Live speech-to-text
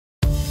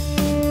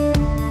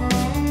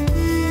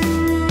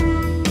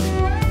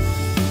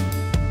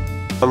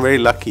I'm very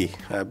lucky.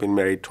 I've been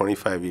married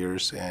 25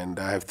 years and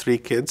I have 3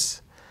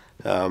 kids.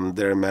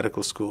 They're in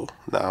medical school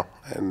now.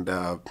 And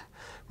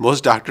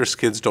most doctors'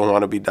 kids don't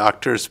want to be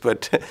doctors,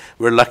 but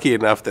we're lucky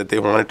enough that they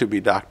wanted to be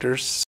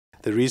doctors.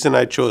 The reason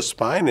I chose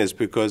spine is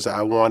because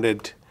I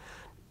wanted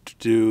to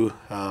do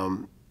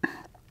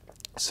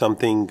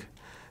something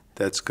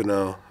that's going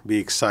to be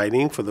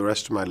exciting for the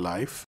rest of my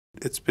life.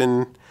 It's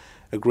been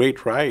a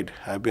great ride.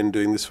 I've been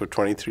doing this for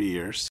 23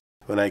 years.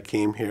 When I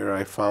came here,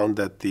 I found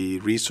that the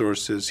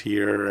resources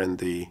here and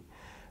the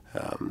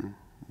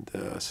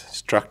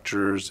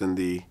structures and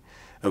the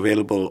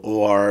available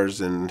ORs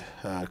and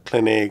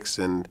clinics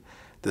and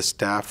the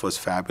staff was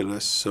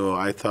fabulous. So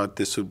I thought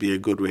this would be a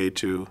good way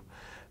to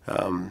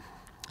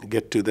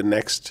get to the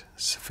next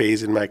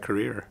phase in my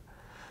career.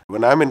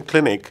 When I'm in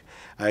clinic,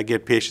 I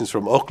get patients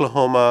from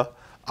Oklahoma,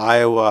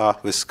 Iowa,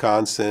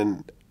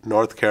 Wisconsin,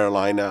 North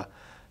Carolina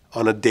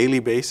on a daily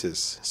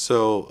basis.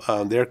 So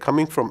they're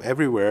coming from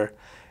everywhere,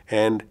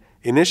 and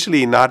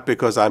initially not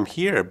because I'm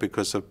here,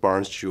 because of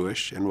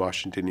Barnes-Jewish and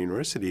Washington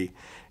University.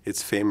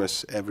 It's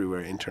famous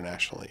everywhere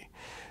internationally.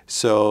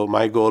 So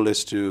my goal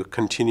is to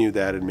continue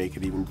that and make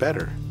it even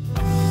better.